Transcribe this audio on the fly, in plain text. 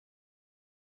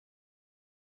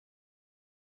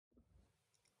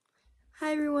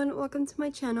Hi everyone, welcome to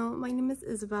my channel. My name is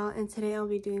Isabel and today I'll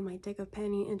be doing my deck of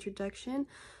penny introduction.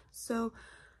 So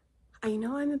I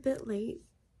know I'm a bit late,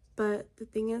 but the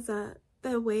thing is that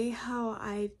the way how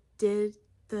I did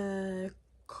the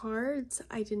cards,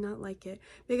 I did not like it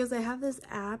because I have this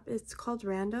app, it's called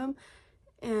Random,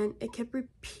 and it kept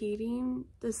repeating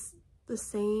the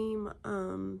same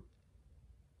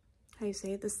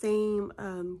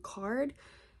card.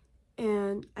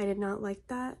 And I did not like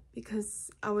that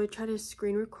because I would try to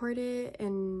screen record it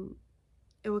and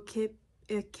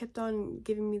it kept on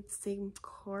giving me the same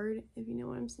card, if you know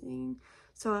what I'm saying.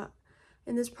 So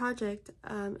in this project,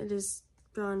 it is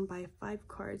drawn by 5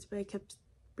 cards, but I kept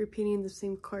repeating the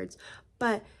same cards.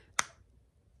 But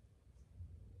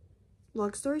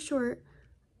long story short,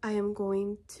 I am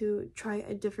going to try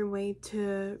a different way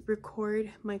to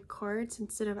record my cards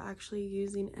instead of actually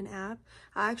using an app.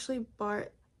 I actually bought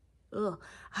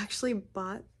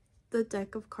the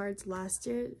deck of cards last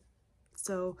year,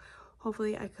 so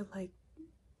hopefully I could, like,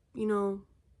 you know,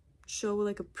 show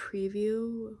like a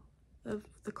preview of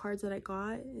the cards that I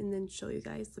got and then show you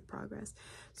guys the progress.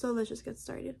 So let's just get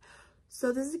started.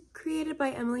 So this is created by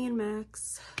Emily and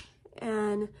Max,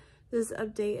 and this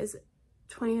update is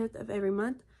 20th of every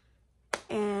month.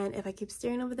 And if I keep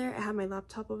staring over there, I have my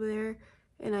laptop over there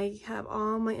and I have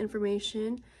all my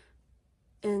information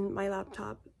in my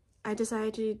laptop. I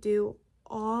decided to do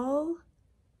all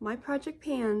my project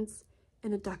pans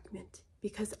in a document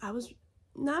because I was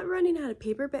not running out of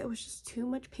paper, but it was just too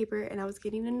much paper and I was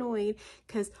getting annoyed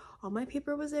because all my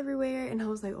paper was everywhere and I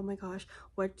was like, oh my gosh,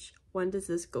 which one does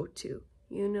this go to,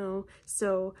 you know?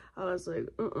 So I was like,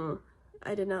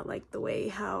 I did not like the way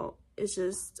how it's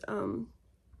just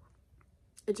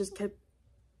it just kept,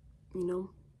 you know,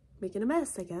 making a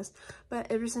mess, I guess.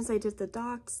 But ever since I did the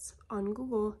docs on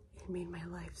Google, it made my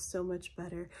life so much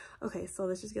better. Okay, so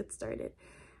let's just get started.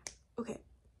 Okay,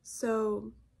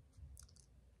 so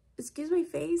excuse my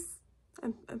face.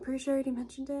 I'm pretty sure I already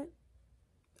mentioned it.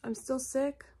 I'm still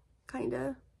sick,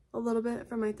 kinda, a little bit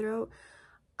from my throat.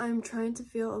 I'm trying to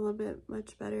feel a little bit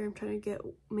much better. I'm trying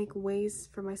to make ways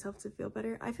for myself to feel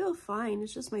better. I feel fine,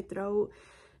 it's just my throat.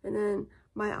 And then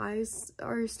my eyes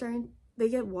are they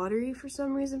get watery for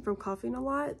some reason from coughing a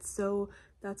lot, so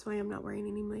that's why I'm not wearing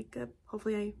any makeup.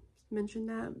 Hopefully I mentioned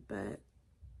that, but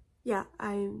yeah,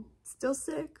 I'm still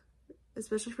sick,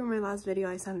 especially from my last video.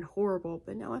 I sounded horrible,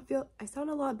 but now I sound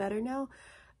a lot better now.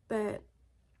 But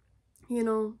you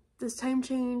know, this time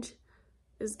change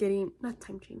is getting, not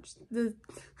time change,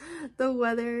 the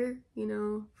weather, you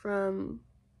know, from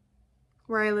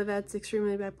where I live at, it's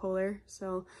extremely bipolar.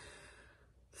 So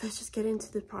let's just get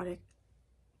into the project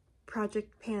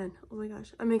pan. Oh my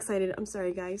gosh, I'm excited. I'm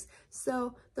sorry guys.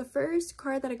 So the first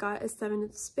card that I got is 7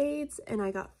 of Spades, and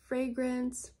I got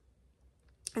fragrance,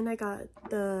 and I got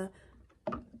the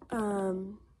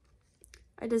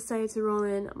I decided to roll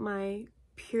in my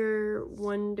Pure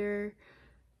Wonder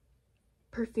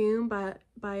perfume by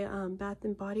Bath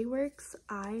and Body Works.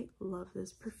 I love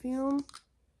this perfume.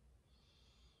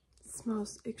 It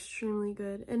smells extremely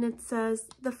good, and it says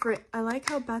I like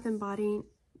how Bath and Body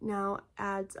now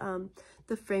adds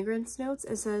the fragrance notes.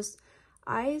 It says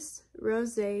ice,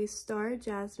 rosé, star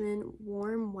jasmine,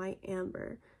 warm white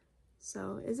amber.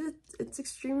 So it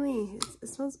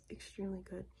smells extremely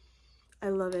good. I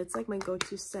love it. It's like my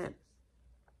go-to scent.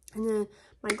 And then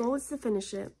my goal is to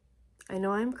finish it. I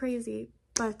know I'm crazy,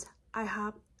 but I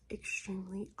have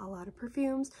a lot of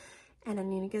perfumes and I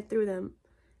need to get through them.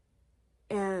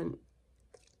 And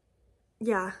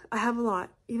yeah, I have a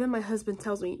lot. Even my husband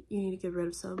tells me you need to get rid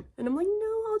of some, and I'm like,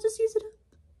 no, I'll just use it up.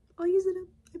 I'll use it up,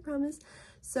 I promise.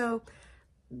 So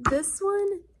this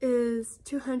one is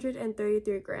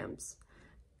 233 grams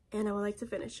and I would like to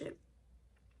finish it.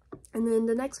 And then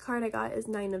the next card I got is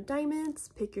 9 of Diamonds,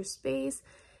 pick your space.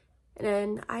 And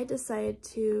then I decided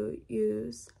to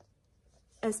use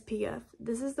SPF.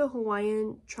 This is the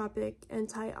Hawaiian Tropic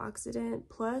Antioxidant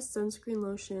Plus Sunscreen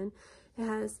Lotion. It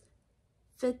has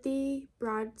 50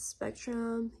 broad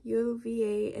spectrum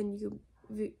UVA and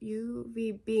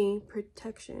UVB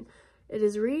protection. It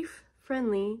is reef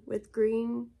friendly with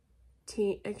green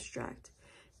tea extract.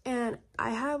 And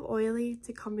I have oily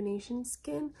to combination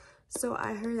skin, so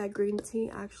I heard that green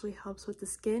tea actually helps with the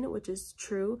skin, which is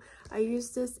true. I use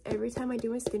this every time I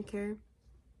do my skincare.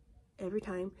 Every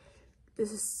time.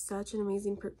 This is such an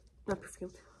amazing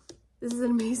This is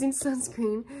an amazing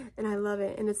sunscreen and I love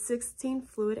it. And it's 16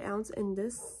 fluid ounce, and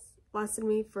this lasted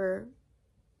me for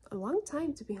a long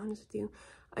time, to be honest with you.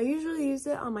 I usually use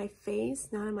it on my face,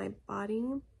 not on my body,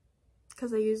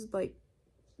 because I use like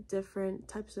different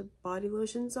types of body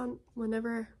lotions on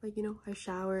whenever, like, you know, I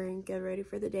shower and get ready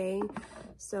for the day.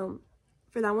 So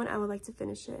for that one, I would like to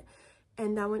finish it.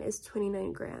 And that one is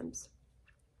 29 grams.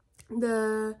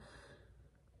 The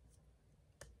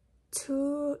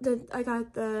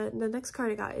next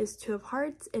card I got is Two of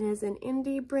Hearts. It is an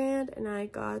indie brand, and I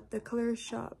got the Color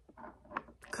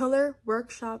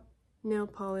Workshop nail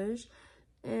polish,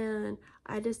 and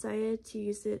I decided to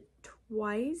use it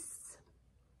twice.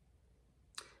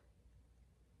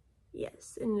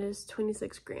 Yes, and it is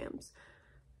 26 grams.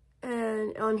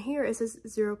 And on here it says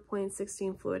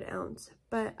 0.16 fluid ounce,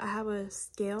 but I have a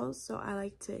scale, so I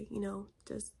like to, you know,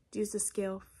 just use the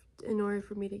scale in order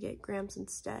for me to get grams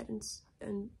instead,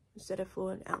 and instead of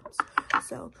fluid ounce.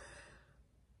 So,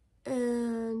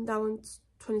 and that one's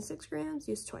 26 grams,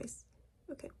 used twice.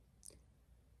 Okay.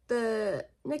 The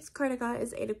next card I got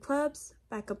is 8 of Clubs,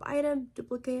 backup item,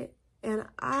 duplicate, and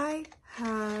I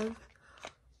have,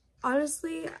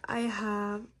 honestly, I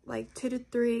have like 2 to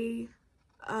 3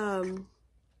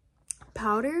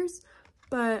 powders,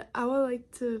 but I would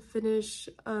like to finish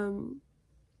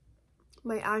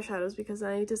my eyeshadows, because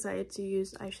I decided to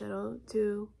use eyeshadow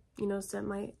to, you know, set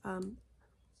my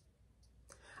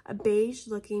a beige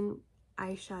looking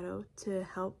eyeshadow to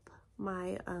help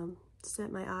my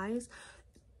set my eyes.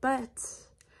 But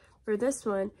for this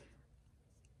one,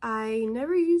 I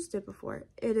never used it before.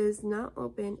 It is not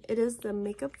open. It is the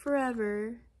Makeup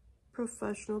Forever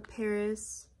Professional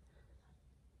Paris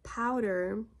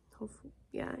powder. Hopefully,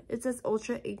 yeah, it says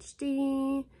Ultra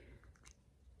HD,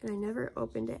 and I never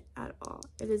opened it at all.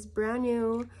 It is brand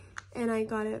new, and I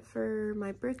got it for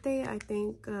my birthday. I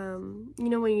think, you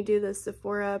know, when you do the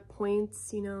Sephora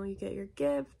points, you know, you get your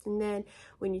gift, and then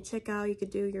when you check out, you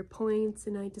could do your points,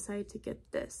 and I decided to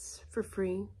get this for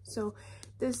free. So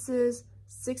this is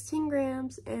 16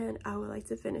 grams, and I would like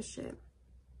to finish it.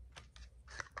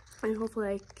 And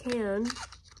hopefully I can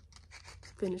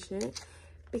finish it,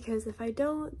 because if I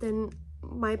don't, then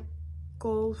my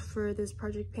goal for this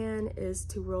project pan is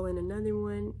to roll in another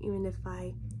one, even if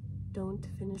I don't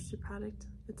finish the product.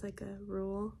 It's like a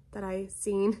rule that I've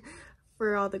seen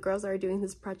for all the girls that are doing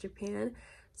this project pan.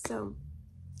 So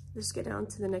let's get down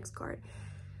to the next card.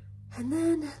 And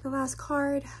then the last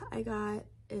card I got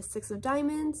is 6 of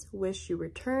Diamonds, Wish You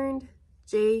Returned,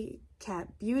 J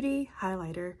Cat Beauty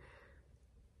highlighter.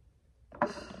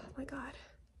 Oh my god.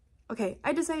 Okay,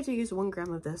 I decided to use 1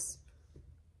 gram of this.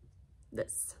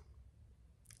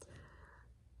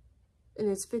 And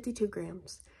it's 52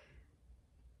 grams.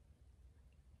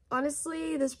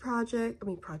 Honestly, this product,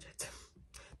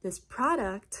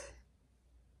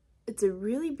 it's a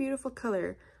really beautiful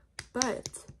color, but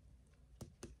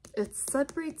it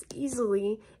separates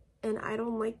easily, and I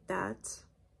don't like that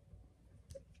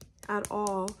at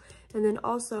all. And then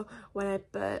also when I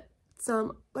put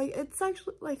some, like, it's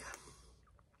actually like,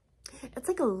 it's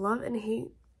like a love and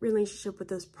hate relationship with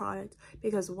this product,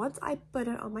 because once I put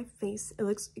it on my face, it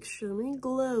looks extremely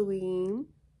glowy.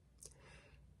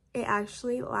 It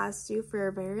actually lasts you for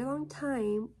a very long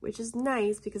time, which is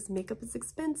nice because makeup is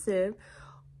expensive.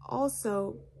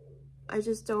 Also, I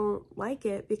just don't like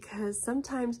it because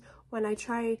sometimes when I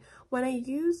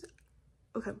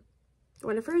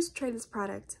first tried this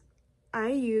product, I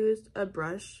used a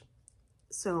brush,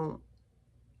 so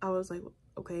I was like,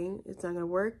 okay, it's not gonna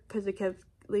work, because it kept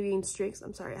leaving streaks.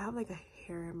 I'm sorry, I have like a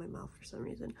hair in my mouth for some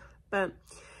reason, but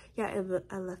yeah, it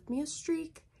left me a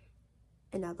streak,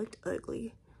 and that looked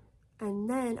ugly. And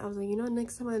then I was like, you know,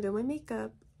 next time I do my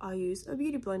makeup, I'll use a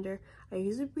beauty blender. I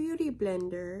use a beauty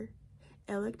blender.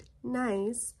 It looked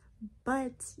nice,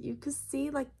 but you could see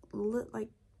like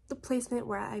the placement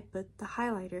where I put the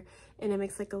highlighter, and it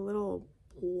makes like a little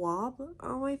blob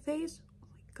on my face.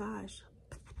 Oh my gosh.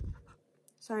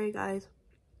 Sorry guys.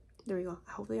 There we go.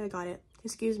 Hopefully I got it.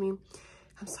 Excuse me.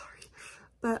 I'm sorry.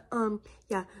 But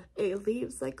yeah, it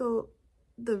leaves like it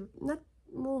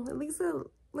leaves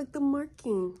like the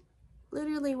marking.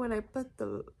 Literally when I put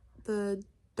the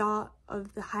dot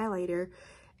of the highlighter,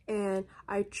 and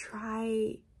I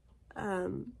try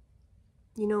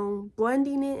you know,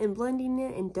 blending it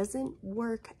and doesn't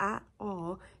work at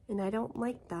all, and I don't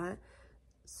like that.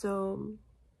 So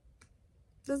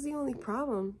that's the only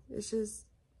problem. It's just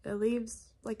it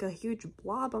leaves like a huge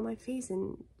blob on my face,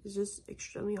 and it's just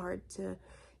extremely hard to,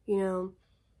 you know,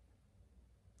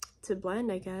 to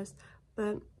blend, I guess.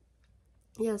 But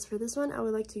yes, for this one I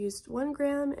would like to use 1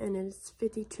 gram, and it's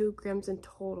 52 grams in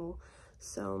total.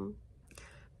 So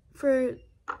for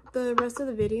the rest of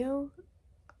the video,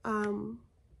 I'm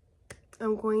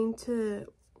going to,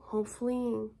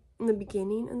 hopefully in the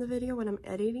beginning of the video when I'm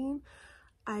editing,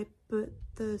 I put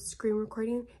the screen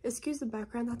recording. Excuse the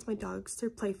background, that's my dogs,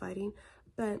 they're play fighting.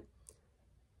 But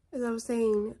as I was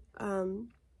saying,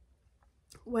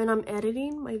 when I'm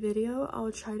editing my video,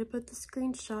 I'll try to put the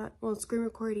screen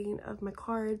recording of my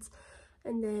cards,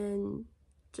 and then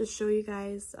just show you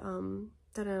guys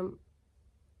that I'm,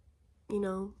 you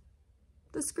know,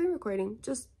 the screen recording,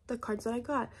 just the cards that I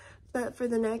got. But for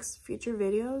the next future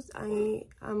videos,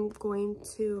 I'm going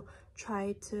to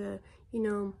try to, you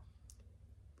know,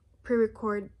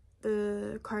 pre-record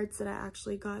the cards that I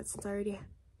actually got, since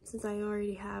I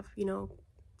already have, you know,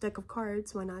 deck of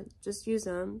cards. Why not just use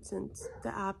them, since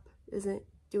the app isn't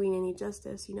doing any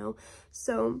justice, you know?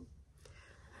 So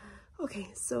okay,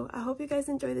 so I hope you guys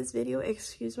enjoyed this video.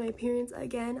 Excuse my appearance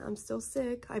again, I'm still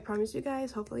sick. I promise you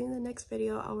guys, hopefully in the next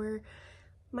video I'll wear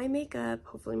my makeup.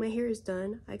 Hopefully my hair is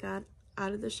done. I got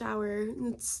out of the shower.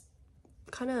 It's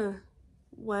kind of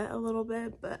wet a little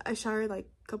bit, but I showered like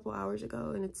a couple hours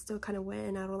ago and it's still kind of wet,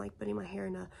 and I don't like putting my hair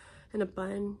in a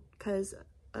bun, because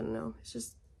I don't know, it's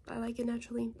just, I like it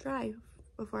naturally dry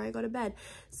before I go to bed.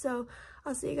 So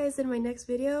I'll see you guys in my next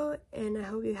video, and I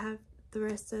hope you have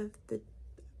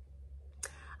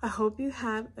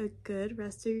a good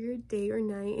rest of your day or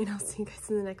night, and I'll see you guys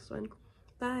in the next one.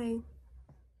 Bye.